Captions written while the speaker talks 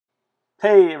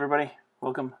Hey everybody,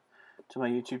 welcome to my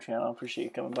YouTube channel. I appreciate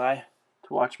you coming by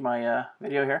to watch my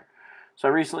video here. So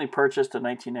I recently purchased a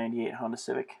 1998 Honda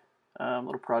Civic,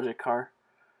 little project car.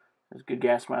 There's good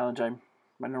gas mileage.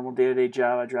 My normal day-to-day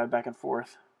job, I drive back and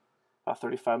forth about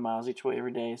 35 miles each way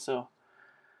every day. So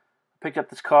I picked up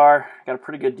this car, got a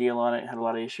pretty good deal on it, had a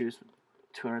lot of issues,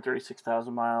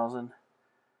 236,000 miles, and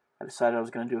I decided I was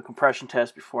going to do a compression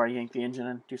test before I yank the engine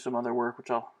and do some other work,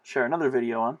 which I'll share another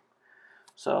video on.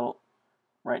 So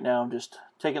right now I'm just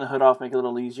taking the hood off, make it a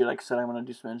little easier. Like I said, I'm going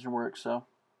to do some engine work, so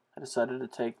I decided to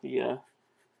take the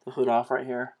hood off right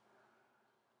here,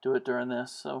 do it during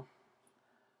this. So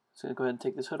I'm going to go ahead and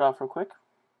take this hood off real quick.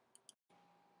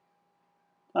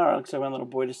 Alright, looks like my little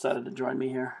boy decided to join me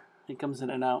here. He comes in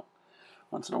and out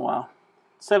once in a while.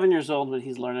 7 years old, but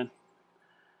he's learning.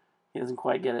 He doesn't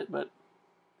quite get it, but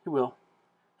he will.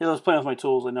 He loves playing with my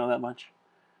tools, I know that much.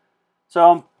 So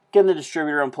I'm getting the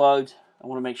distributor unplugged. I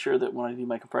want to make sure that when I do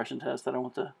my compression test, I don't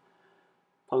want the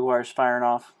plug wires firing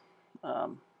off.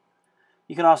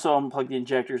 You can also unplug the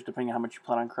injectors depending on how much you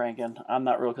plan on cranking. I'm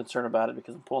not real concerned about it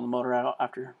because I'm pulling the motor out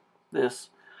after this,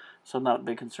 so not a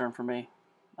big concern for me.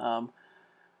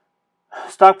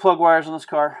 Stock plug wires on this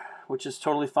car, which is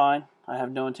totally fine. I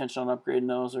have no intention on upgrading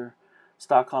those or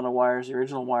stock Honda wires, the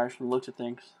original wires from the looks of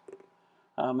things.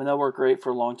 And they'll work great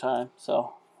for a long time,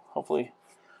 so hopefully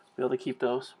be able to keep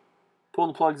those.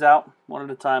 Pulling the plugs out one at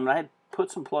a time, and I had put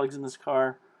some plugs in this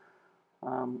car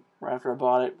right after I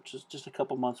bought it, which is just a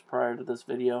couple months prior to this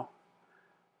video,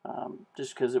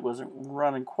 just because it wasn't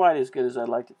running quite as good as I'd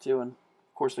like it to, and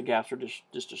of course the gaps were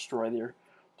just destroyed. Their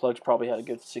plugs probably had a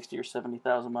good 60 or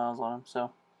 70,000 miles on them.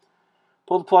 So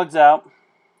pull the plugs out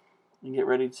and get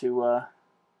ready to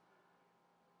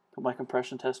put my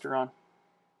compression tester on.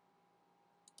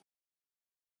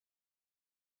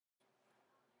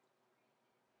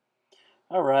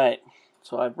 Alright,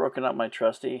 so I've broken up my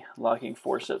trusty locking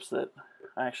forceps that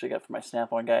I actually got from my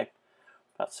Snap-on guy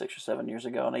about 6 or 7 years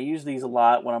ago, and I use these a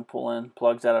lot when I'm pulling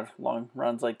plugs out of long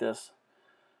runs like this,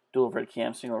 dual overhead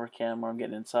cam, single overhead cam, where I'm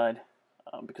getting inside,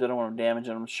 because I don't want to damage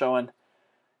them. I'm showing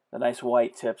the nice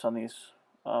white tips on these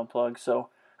plugs. So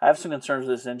I have some concerns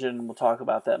with this engine, and we'll talk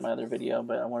about that in my other video,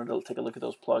 but I wanted to take a look at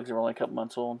those plugs. They're only a couple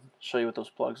months old, show you what those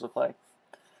plugs look like.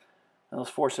 And those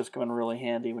forceps come in really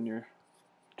handy when you're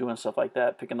doing stuff like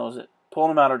that, picking those, pulling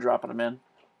them out or dropping them in.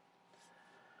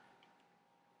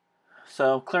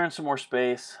 So clearing some more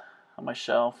space on my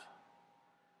shelf.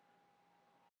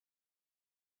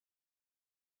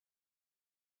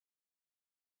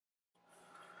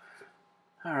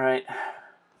 All right,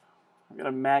 I've got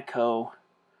a Matco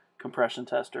compression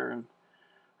tester, and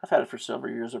I've had it for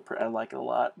several years. I like it a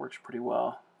lot. Works pretty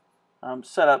well.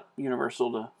 Set up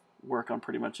universal to work on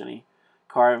pretty much any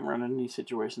car. I haven't run into any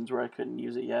situations where I couldn't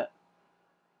use it yet.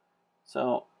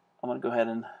 So I'm going to go ahead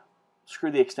and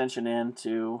screw the extension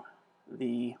into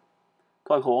the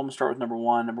plug hole. I'm going to start with number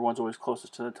one. Number one's always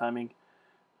closest to the timing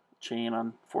chain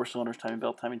on 4 cylinders, timing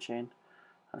belt, timing chain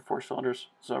on 4 cylinders.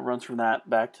 So it runs from that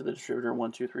back to the distributor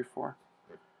 1, 2, 3, 4.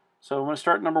 So I'm going to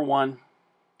start number one,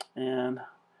 and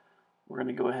we're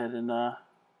going to go ahead and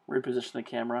reposition the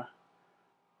camera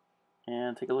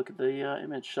and take a look at the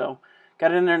image. So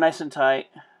got it in there nice and tight.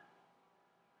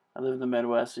 I live in the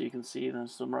Midwest, so you can see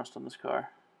there's some rust on this car.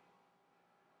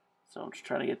 So I'm just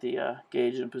trying to get the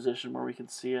gauge in position where we can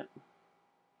see it.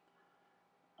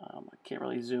 I can't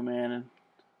really zoom in and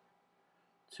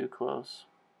too close.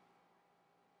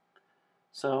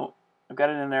 So I've got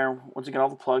it in there. Once again, all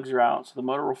the plugs are out, so the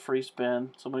motor will free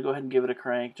spin. So I'm going to go ahead and give it a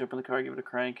crank, jump in the car, give it a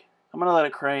crank. I'm going to let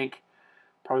it crank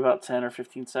probably about 10 or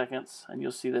 15 seconds, and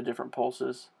you'll see the different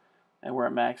pulses and where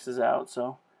it maxes out.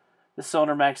 So this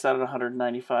cylinder maxed out at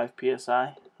 195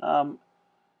 psi.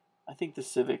 I think the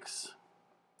Civic's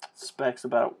specs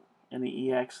about in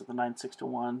the EX with the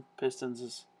 9.6-to-1 pistons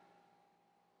is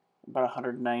about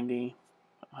 190,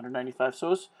 195.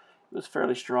 So it was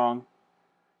fairly strong.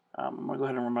 I'm going to go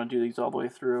ahead and I'm going to do these all the way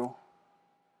through.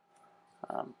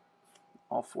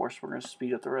 All four, so we're going to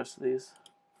speed up the rest of these.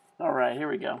 Alright, here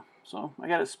we go. So I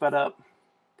got it sped up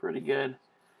pretty good.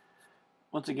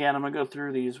 Once again, I'm going to go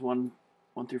through these 1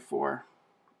 through 4.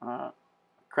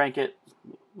 Crank it,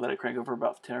 let it crank over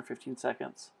about 10 or 15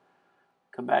 seconds.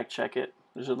 Come back, check it.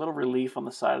 There's a little relief on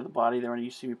the side of the body there when you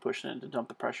see me pushing it to dump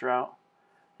the pressure out.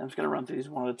 I'm just going to run through these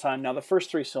one at a time. Now the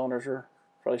first 3 cylinders are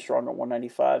fairly strong at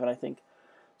 195, and I think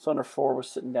cylinder 4 was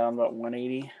sitting down about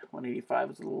 180.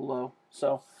 185 is a little low.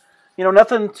 So, you know,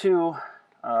 nothing too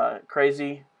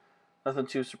crazy, nothing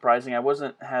too surprising. I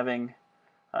wasn't having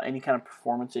any kind of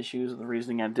performance issues. The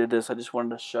reasoning I did this, I just wanted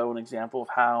to show an example of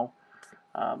how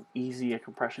easy a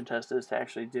compression test is to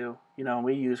actually do. You know,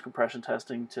 we use compression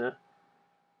testing to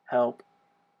help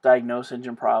diagnose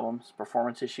engine problems,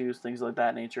 performance issues, things like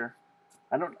that nature.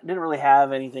 Didn't really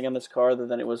have anything on this car other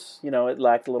than it was, it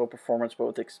lacked a little performance, but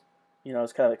with it's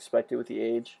kind of expected with the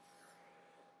age.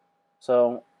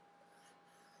 So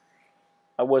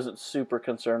I wasn't super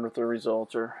concerned with the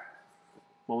results or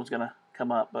what was going to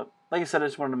come up. But like I said, I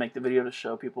just wanted to make the video to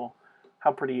show people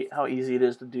how easy it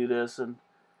is to do this, and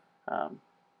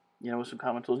with some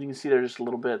common tools. You can see there just a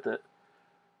little bit that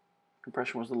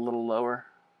compression was a little lower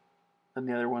than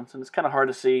the other ones, and it's kind of hard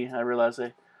to see. I realize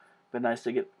it'd been nice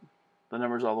to get the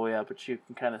numbers all the way up, but you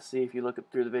can kind of see if you look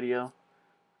through the video,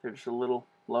 they're just a little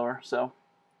lower. So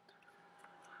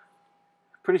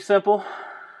pretty simple,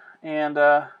 and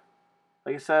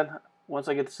like I said, once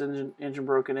I get this engine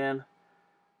broken in,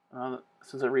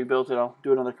 since I rebuilt it, I'll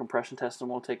do another compression test and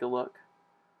we'll take a look.